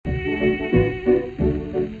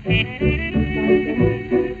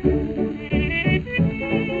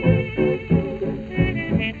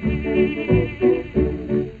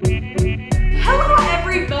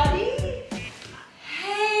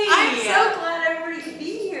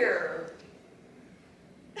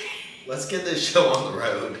Let's get this show on the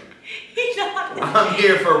road. I'm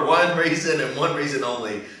here for one reason and one reason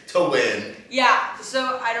only, to win. Yeah,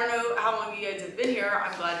 so I don't know how long you guys have been here.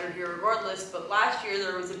 I'm glad you're here regardless, but last year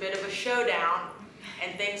there was a bit of a showdown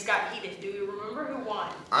and things got heated. Do you remember who won?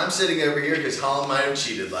 I'm sitting over here because Holland might have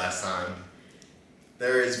cheated last time.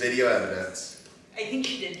 There is video evidence. I think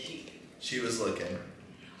she did cheat. She was looking.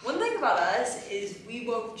 One thing about us is we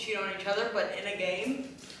both cheat on each other, but in a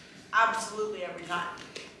game, absolutely every time.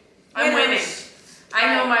 I'm winning.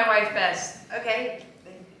 I know my wife best. Okay.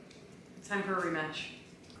 It's time for a rematch.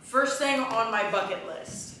 First thing on my bucket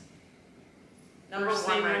list. Number First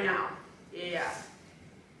one thing right on your- now. Yeah.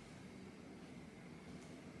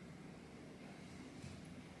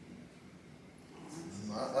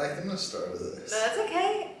 I'm not liking the start of this. No, that's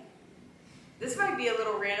okay. This might be a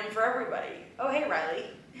little random for everybody. Oh, hey, Riley.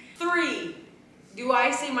 3. Do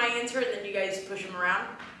I say my answer and then you guys push them around?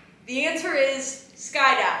 The answer is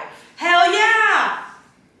skydive. Hell yeah!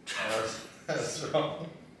 That's wrong.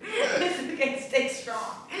 Okay, stay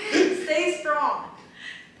strong. Stay strong.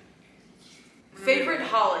 Favorite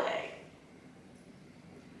holiday?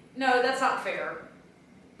 No, that's not fair.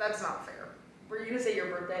 That's not fair. Were you gonna say your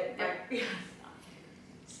birthday? Yeah. Yeah.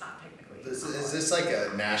 It's not technically. Is this like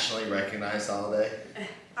a nationally recognized holiday?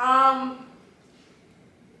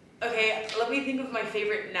 Okay, let me think of my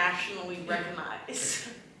favorite nationally recognized.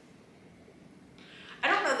 I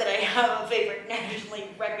don't know that I have a favorite nationally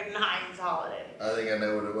recognized holiday. I think I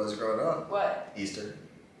know what it was growing up. What? Easter.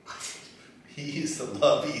 He used to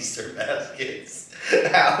love Easter baskets.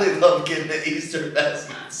 Allie loved getting the Easter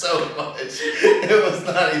basket so much. It was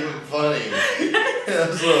not even funny. It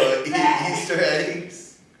was little Easter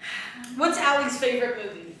eggs. What's Allie's favorite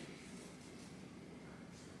movie?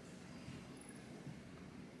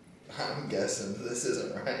 I'm guessing this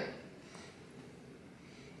isn't right.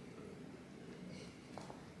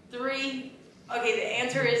 3. Okay, the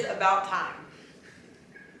answer is About Time.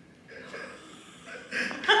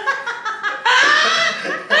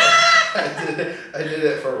 I did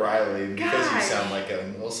it for Riley because you Gosh. sound like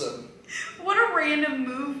Evan Wilson. What a random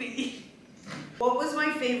movie. What was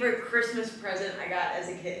my favorite Christmas present I got as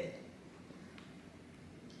a kid?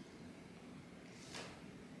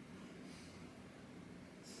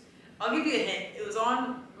 I'll give you a hint. It was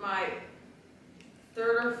on my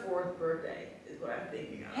 3rd or 4th birthday, is what I'm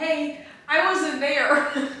thinking of. Hey, I wasn't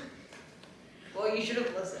there. Well, you should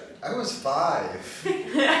have listened. I was 5.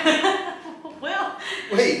 Well,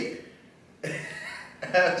 Wait.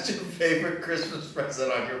 How's your favorite Christmas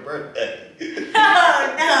present on your birthday?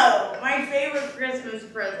 no, my favorite Christmas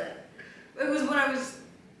present. It was when I was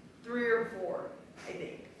 3 or 4, I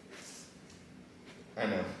think. I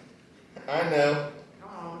know. I know.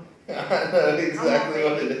 Come on. I know exactly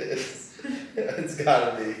what it is. It's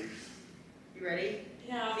gotta be. You ready?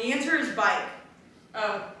 Yeah. The answer is bike.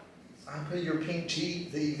 Oh, I put your pink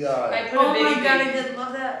Jeep that you got. I put a Oh baby my god, I baby. did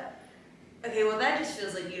love that. Okay, well that just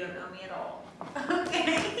feels like you don't know me at all.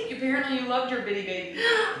 Okay. Apparently you loved your bitty baby.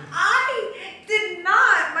 I did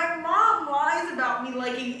not. My mom lies about me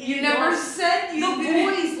liking any You never dolls. said you The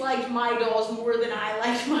did. boys liked my dolls more than I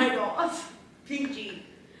liked my dolls. Pink Jeep.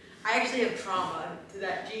 I actually have trauma to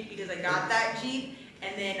that Jeep because I got that Jeep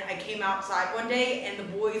and then I came outside one day and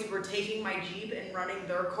the boys were taking my Jeep and running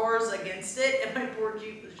their cars against it and my poor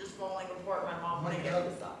Jeep was just falling apart. My mom wouldn't get it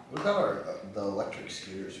to stop. What about the electric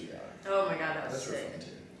scooters we got? Oh my god, that was Those were sick. fun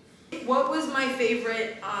too. What was my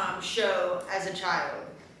favorite show as a child?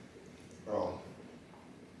 Oh.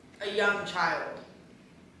 A young child.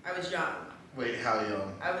 I was young. Wait, how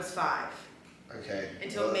young? I was 5. Okay.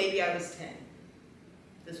 Until well, maybe I was 10.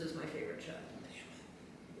 This was my favorite show.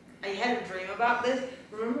 I had a dream about this.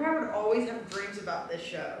 Remember, I would always have dreams about this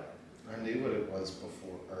show. I knew what it was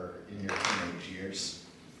before, or in your teenage years.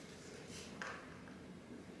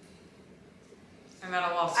 I'm at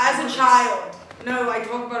a loss. As a child. No, I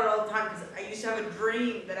talk about it all the time because I used to have a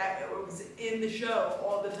dream that I was in the show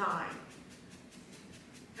all the time.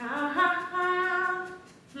 Ha ha ha.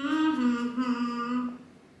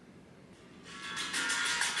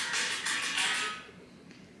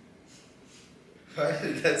 Why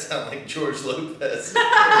did that sound like George Lopez?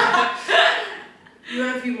 You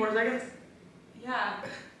want a few more seconds? Yeah.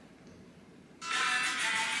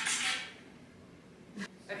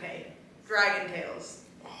 Okay. Dragon Tales.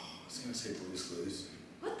 Oh, I was gonna say Blue's Clues.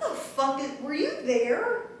 What the fuck is? Were you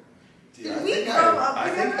there? Dude, Did I we think grow up I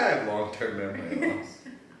think I together? have long-term memory loss.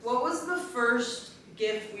 What was the first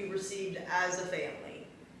gift we received as a family?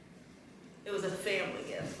 It was a family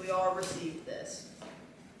gift. We all received this.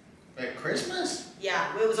 At Christmas?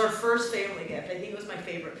 Yeah, it was our first family gift. I think it was my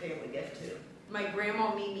favorite family gift too. My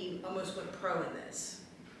grandma Mimi almost went pro in this.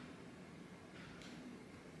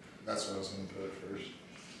 That's what I was going to put first.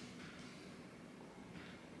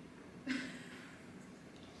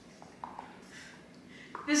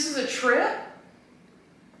 This is a trip?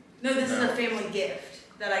 No, this is No. a family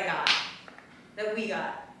gift that I got. That we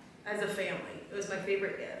got as a family. It was my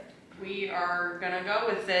favorite gift. We are gonna go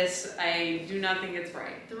with this. I do not think it's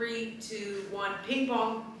right. 3, 2, 1, ping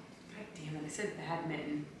pong. God damn it, I said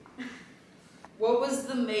badminton. What was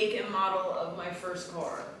the make and model of my first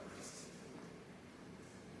car?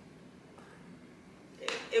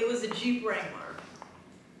 It was a Jeep Wrangler.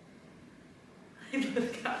 I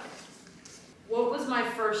both got it. What was my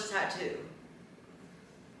first tattoo?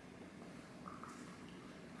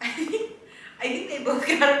 I think they both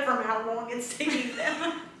got it from how long it's taking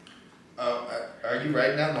them. Are you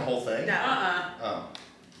writing down the whole thing? No. Oh.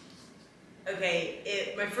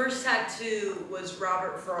 Okay, my first tattoo was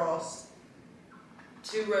Robert Frost.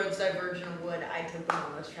 2 roads diverge in a wood. I took them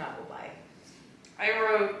on this travel by. I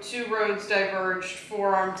wrote 2 roads diverged,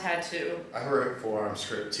 forearm tattoo. I wrote forearm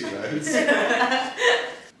script 2 roads.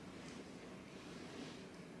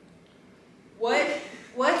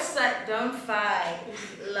 What's that? Don't fight,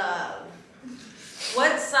 love.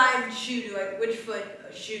 What side shoe do I? Which foot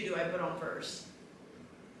shoe do I put on first?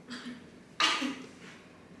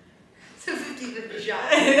 It's a 50-50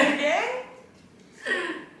 shot. Okay.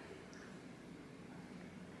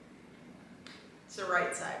 It's the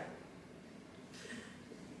right side.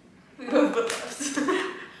 We both put left.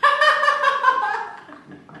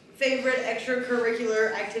 Favorite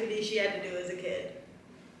extracurricular activity she had to do as a kid?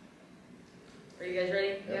 Are you guys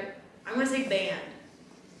ready? Yep. I'm gonna say band.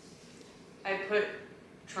 I put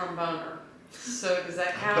tromboner. So does that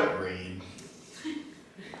I count? put read.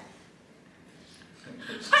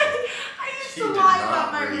 I used She to did lie not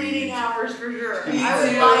about my read. reading hours for sure. She I would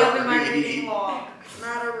did lie not up in my read. reading log.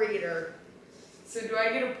 Not a reader. So do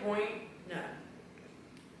I get a point? No.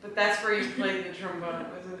 But that's where you played the trombone. It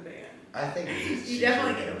was in the band. I think You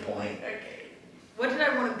definitely get a point. Okay. What did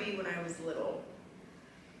I want to be when I was little?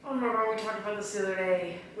 Oh, remember we talked about this the other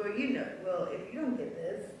day. Well, you know. Well, if you don't get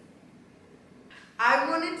this, I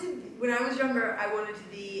wanted to. When I was younger, I wanted to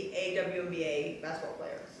be a WNBA basketball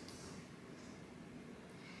player.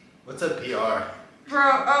 What's a PR? Pro.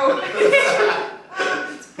 Oh.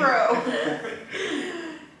 It's pro.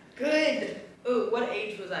 Good. Ooh, what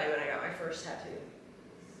age was I when I got my first tattoo?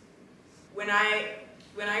 When I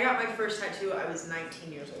got my first tattoo, I was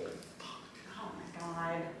 19 years old. Oh my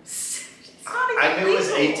god. It's not even I knew it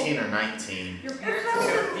was legal. 18 or 19. Your It's parents not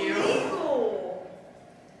took even you. legal.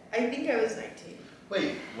 I think I was 19.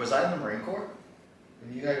 Wait, was I in the Marine Corps?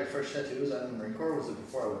 When you got your first tattoo, was I in the Marine Corps or was it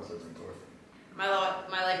before I went to the Marine Corps?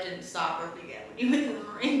 My life didn't stop or begin when you went to the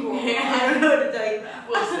Marine Corps. Yeah. I don't know what to tell you that.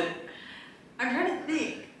 Listen. I'm trying to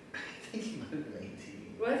think. I think you might have been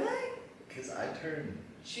 18. Was I? Because I turned,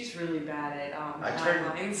 She's really bad at I turned-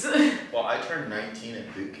 timelines. well, I turned 19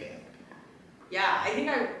 at boot camp. Yeah, I think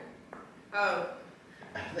I. Oh,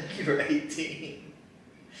 I think you were 18.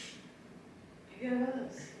 maybe I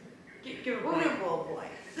was. Give it We'll one. give a boy.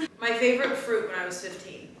 My favorite fruit when I was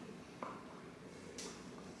 15.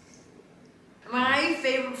 My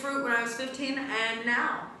favorite fruit when I was 15 and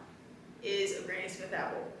now is a Granny Smith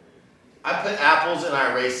apple. I put apples and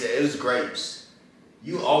I erased it. It was grapes.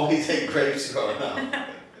 You always ate grapes growing up.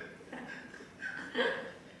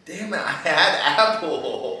 Damn it, I had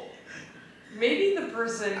apple. Maybe the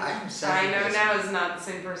person I'm I saying know this. now is not the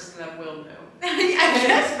same person that will know. I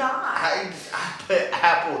guess not. I put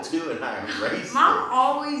apple too and I erased Mom it.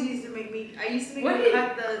 always used to make me. I used to make What her did-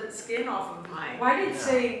 cut the skin off of mine. Why did Yeah.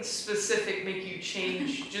 saying specific make you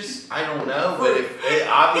change? Just I don't know, but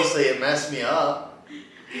obviously it messed me up.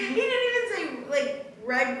 He didn't even say like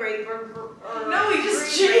red grape or No, he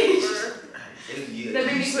just green changed. grape or- That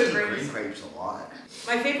made me you put see grapes. green grapes a lot.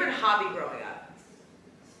 My favorite hobby growing up.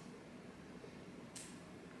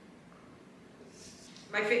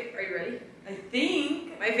 Are you ready? I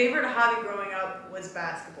think. My favorite hobby growing up was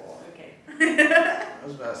basketball. Okay. I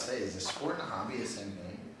was about to say, is a sport and a hobby the same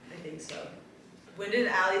thing? I think so. When did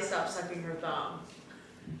Allie stop sucking her thumb?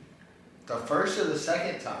 The first or the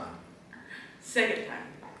second time? Second time.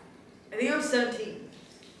 I think I was 17.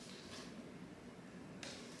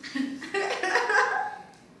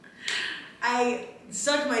 I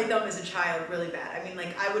sucked my thumb as a child really bad. I mean,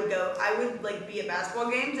 like, I would like be at basketball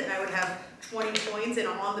games and I would have 20 points and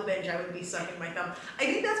on the bench I would be sucking my thumb. I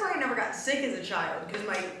think that's why I never got sick as a child because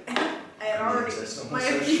I had already, system my was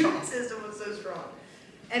so immune strong. system was so strong.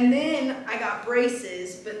 And then I got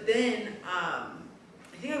braces, but then I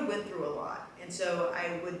think I went through a lot. And so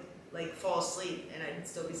I would like fall asleep and I'd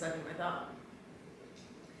still be sucking my thumb.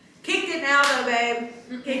 Kicked it now though,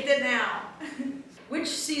 babe. Kicked it now. Which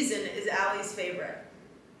season is Allie's favorite?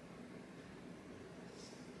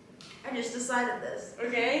 I just decided this.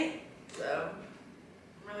 Okay. So,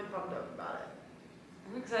 I'm really pumped up about it.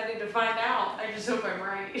 I'm excited to find out. I just hope I'm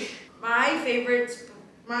right. My favorite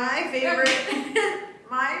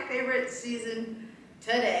season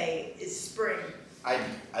today is spring. I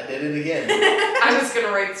did it again. I was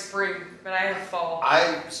gonna write spring, but I have fall.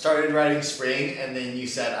 I started writing spring, and then you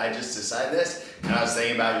said I just decided this, and I was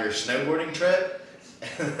thinking about your snowboarding trip,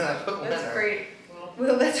 and then I put winter. That's great.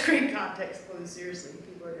 Well, that's great context clues. Seriously,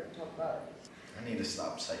 people are gonna talk about it. I need to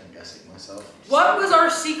stop second guessing myself. What was our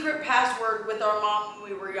secret password with our mom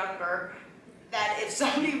when we were younger? That if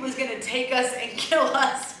somebody was gonna take us and kill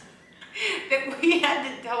us, that we had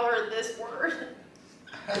to tell her this word.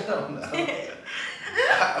 I don't know.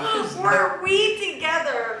 Were we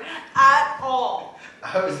together at all?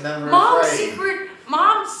 I was never Mom's afraid. secret.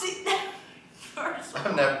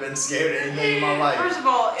 I've never been scared of anything in my life. First of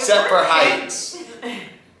all, except for heights.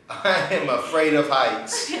 I am afraid of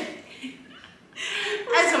heights.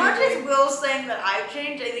 As much as Will's saying that I've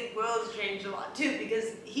changed, I think Will has changed a lot too,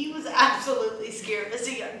 because he was absolutely scared as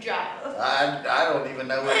a young child. I don't even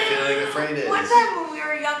know what feeling afraid is. One time when we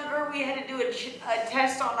were younger, we had to do a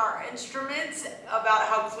test on our instruments about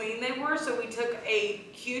how clean they were, so we took a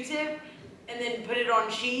Q-tip and then put it on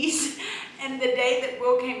cheese, and the day that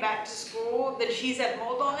Will came back to school, the cheese had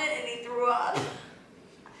mold on it, and he threw up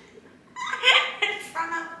in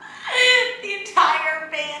front of the entire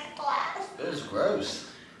band class. It was gross.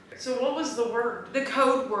 So what was the word? The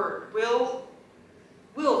code word.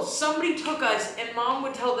 Will, somebody took us, and Mom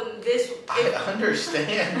would tell them this. I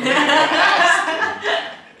understand.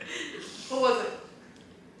 What was it?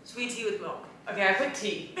 Sweet tea with milk. Okay, I put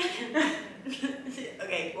tea.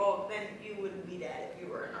 Okay, well, then you wouldn't be that if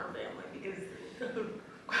you were in our family, because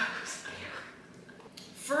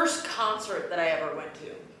first concert that I ever went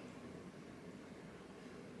to.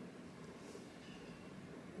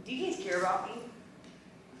 Do you guys care about me?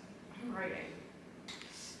 I'm writing.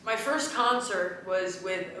 My first concert was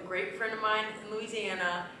with a great friend of mine in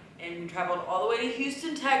Louisiana, and we traveled all the way to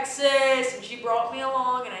Houston, Texas, and she brought me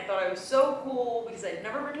along, and I thought I was so cool because I'd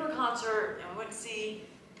never been to a concert, and we went to see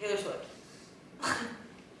Taylor Swift.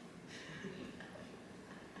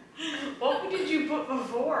 What did you put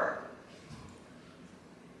before?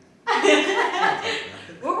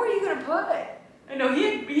 What were you gonna put? I know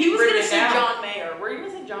he He was written gonna it say down. John Mayer. Were you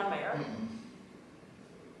gonna say John Mayer?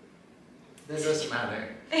 This doesn't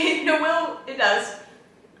matter. No, well, it does.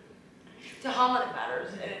 To Holland it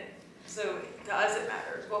matters, and so to us it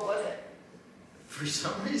matters. What was it? For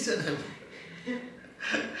some reason,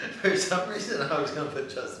 I was gonna put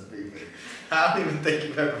Justin Bieber. I don't even think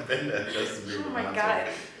you've ever been to a Justin Bieber. Oh my concert. god.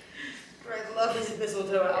 I love his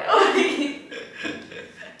mistletoe album.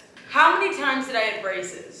 How many times did I have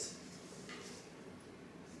braces?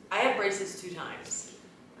 I had braces 2 times.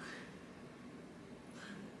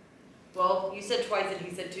 Well, you said twice and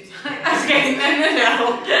he said 2 times. Okay,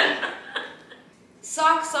 no.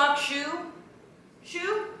 Sock, sock, shoe?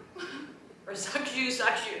 Shoe? Or sock, shoe,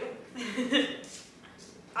 sock, shoe?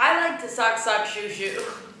 I like to sock, sock, shoe, shoe.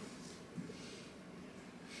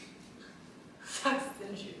 Socks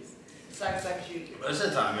and shoes. Sock, sock, shoe, shoe. Most of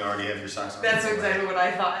the time, you already have your socks on. That's exactly what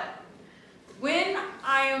I thought. When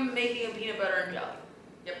I am making a peanut butter and jelly,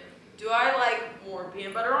 do I like more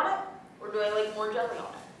peanut butter on it, or do I like more jelly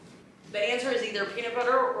on it? The answer is either peanut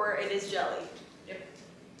butter or it is jelly. Yep.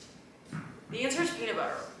 The answer is peanut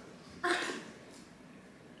butter.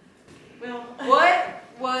 Well, What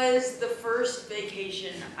was the first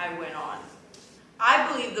vacation I went on?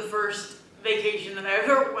 I believe the first vacation that I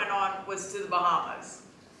ever went on was to the Bahamas.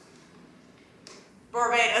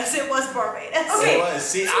 Barbados. It was Barbados. It was.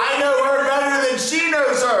 See, I know her better than she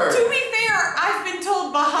knows her. to be fair, I've been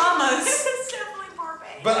told Bahamas. It's definitely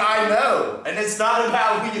Barbados. But I know, and it's not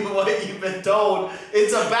about what you've been told.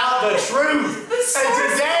 It's about the truth.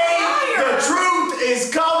 And today, the truth is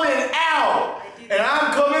coming out, and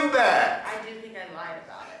I'm coming back. I do think I lied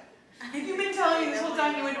about it. You've been telling me this whole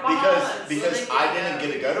time you went to Bahamas. Because I didn't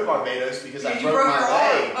get to go to Barbados because I You broke my your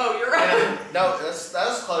leg. arm. Oh, you're And right. no, that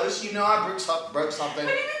was close. You know, I broke something. Have you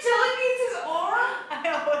been telling me it's his arm? I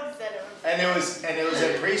always said it was. And it was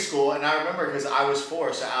in preschool, and I remember because I was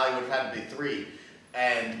 4, so Allie would have had to be 3.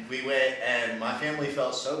 And we went, and my family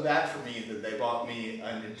felt so bad for me that they bought me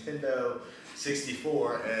a Nintendo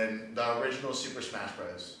 64 and the original Super Smash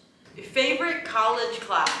Bros. Your favorite college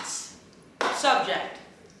class? Subject.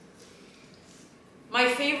 My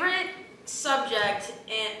favorite subject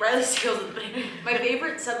in my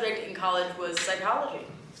favorite subject in college was psychology.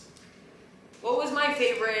 What was my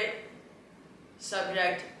favorite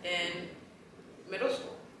subject in Middle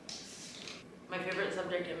school. My favorite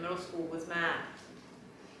subject in middle school was math.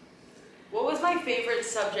 What was my favorite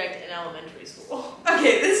subject in elementary school?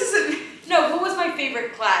 Okay, this isn't. No, what was my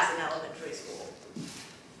favorite class in elementary school?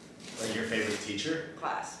 Like your favorite teacher?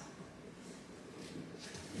 Class.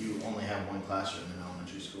 You only have one classroom in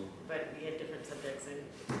elementary school. But we had different subjects and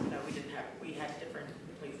we had different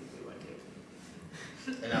places we went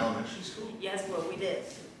to. In elementary school? Yes, well, we did.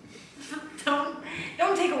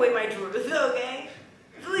 Don't take away my truth, okay?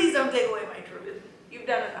 Please don't take away my truth. You've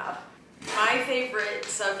done enough. My favorite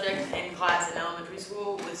subject in class in elementary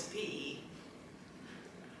school was PE.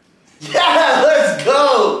 Yeah, let's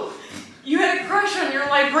go! You had a crush on your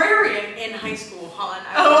librarian in high school, hon.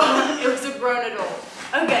 It was a grown adult.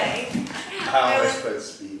 Okay. I always put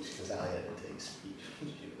speech because I had to take speech.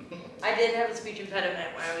 I did have a speech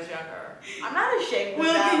impediment when I was younger. I'm not ashamed of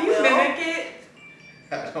Will, that. can you mimic it?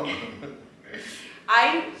 I don't remember.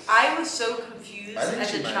 I was so confused I think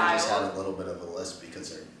as she a might have just had child. a little bit of a lisp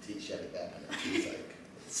because her teeth, she had a gap in her teeth. Like,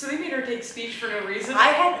 So they made her take speech for no reason? I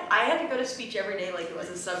had to go to speech every day like it was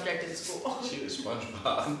a subject in school. she was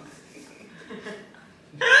SpongeBob.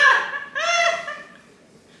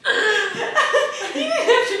 You didn't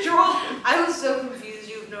have to draw. I was so confused.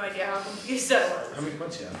 You have no idea how confused I was. How many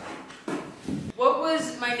points you have? What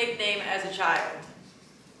was my nickname as a child?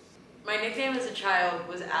 My nickname as a child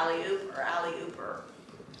was Alley Oop or Alley Ooper.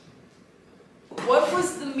 What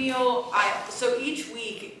was the meal so each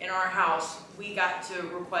week in our house, we got to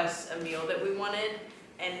request a meal that we wanted,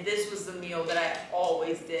 and this was the meal that I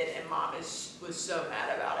always did, and Mom was so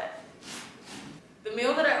mad about it. The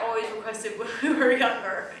meal that I always requested when we were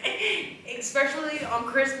younger, especially on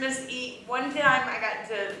Christmas Eve. One time I got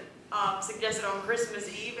to suggest it on Christmas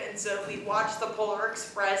Eve, and so we watched the Polar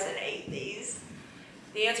Express and ate these.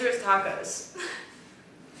 The answer is tacos.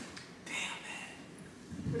 Damn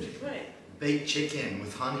it. What'd you put? Baked chicken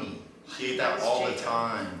with honey. She ate That that was all Jacob. the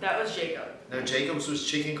time. That was Jacob. No, Jacob's was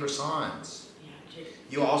chicken croissants. Yeah, Jacob.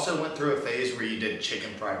 You also went through a phase where you did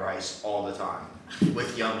chicken fried rice all the time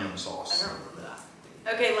with yum yum I sauce. don't remember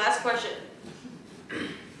that. Okay, last question.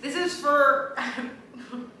 This is for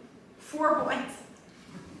 4 points.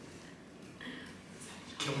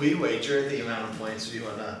 Can we wager the amount of points we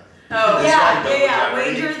want to? Oh, This yeah, guy yeah. double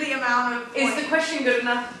jeopardy. Wager the amount of Is points. the question good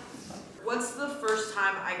enough? What's the first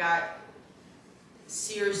time I got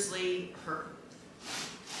seriously hurt?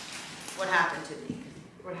 What happened to me?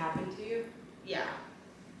 What happened to you? Yeah.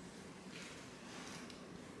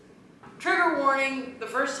 Trigger warning, the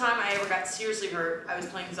first time I ever got seriously hurt, I was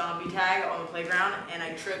playing zombie tag on the playground and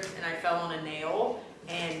I tripped and I fell on a nail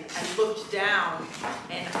and I looked down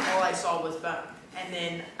and all I saw was bone. And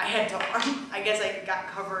then I had to, I guess I got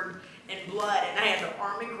covered in blood and I had to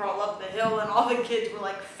arm and crawl up the hill and all the kids were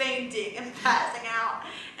like fainting and passing out.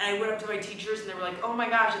 And I went up to my teachers and they were like, oh my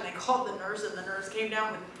gosh, and they called the nurse and the nurse came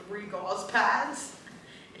down with 3 gauze pads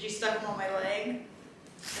and she stuck them on my leg.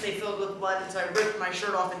 And they filled with blood, and so I ripped my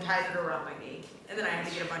shirt off and tied it around my knee. And then I had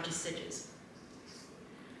to get a bunch of stitches.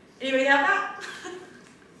 Anybody have that?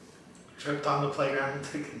 Tripped on the playground and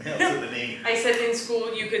took a nail to the knee. I said in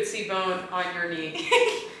school you could see bone on your knee.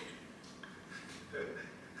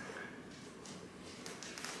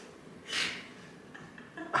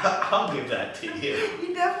 I'll give that to you.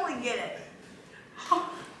 You definitely get it.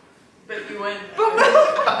 But you went.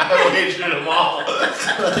 I wagered them all.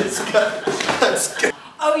 Let's go. Let's go.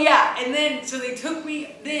 Oh yeah, and then, so they took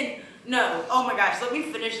me, no, oh my gosh, let me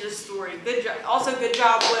finish this story. Good job, also good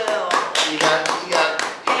job, Will. You just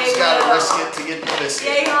Yay, gotta Will. risk it to get the biscuit.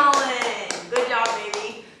 Yay, Holland. Good job,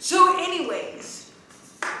 baby. So anyways,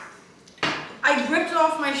 I ripped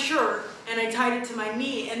off my shirt and I tied it to my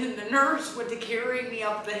knee, and then the nurse went to carry me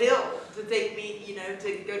up the hill to take me, you know,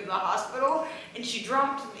 to go to the hospital, and she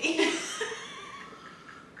dropped me.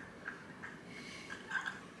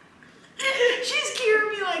 She's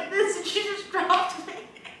carrying me like this, and she just dropped me, and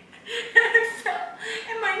I fell,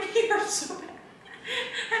 and my knee hurt so bad.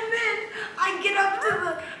 And then I get up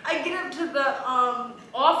to the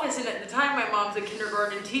office, and at the time my mom's a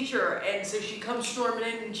kindergarten teacher, and so she comes storming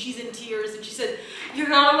in, and she's in tears, and she said, "You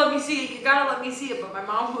gotta let me see it. You gotta let me see it." But my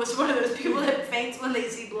mom was one of those people that faints when they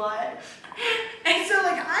see blood, and so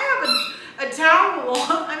like I have a towel,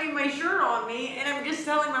 my shirt on me, and I'm just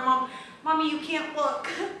telling my mom, "Mommy, you can't look."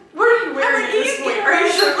 What are you wearing I'm at like, this "You point? can't Are you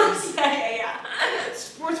wear shirtless? shirts." Yeah.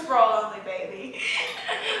 Sports bra only, baby.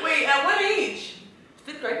 Wait, at what age?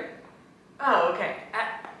 5th grade. Oh, okay.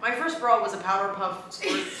 My first bra was a powder puff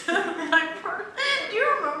sports. Do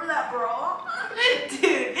you remember that bra? Dude,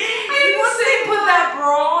 once they put that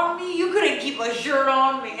bra on me, you couldn't keep a shirt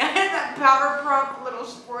on me. I had that powder puff little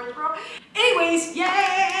sports bra. Anyways, yay!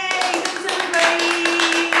 Thanks everybody.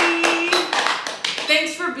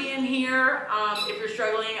 here. If you're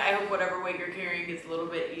struggling, I hope whatever weight you're carrying gets a little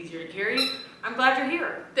bit easier to carry. I'm glad you're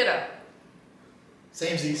here. Ditto.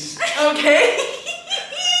 Samesies. Okay.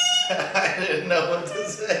 I didn't know what to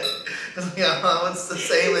say. I was like, what's the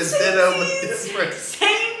same as ditto but different?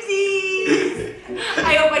 Samesies.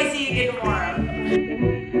 I hope I see you again tomorrow.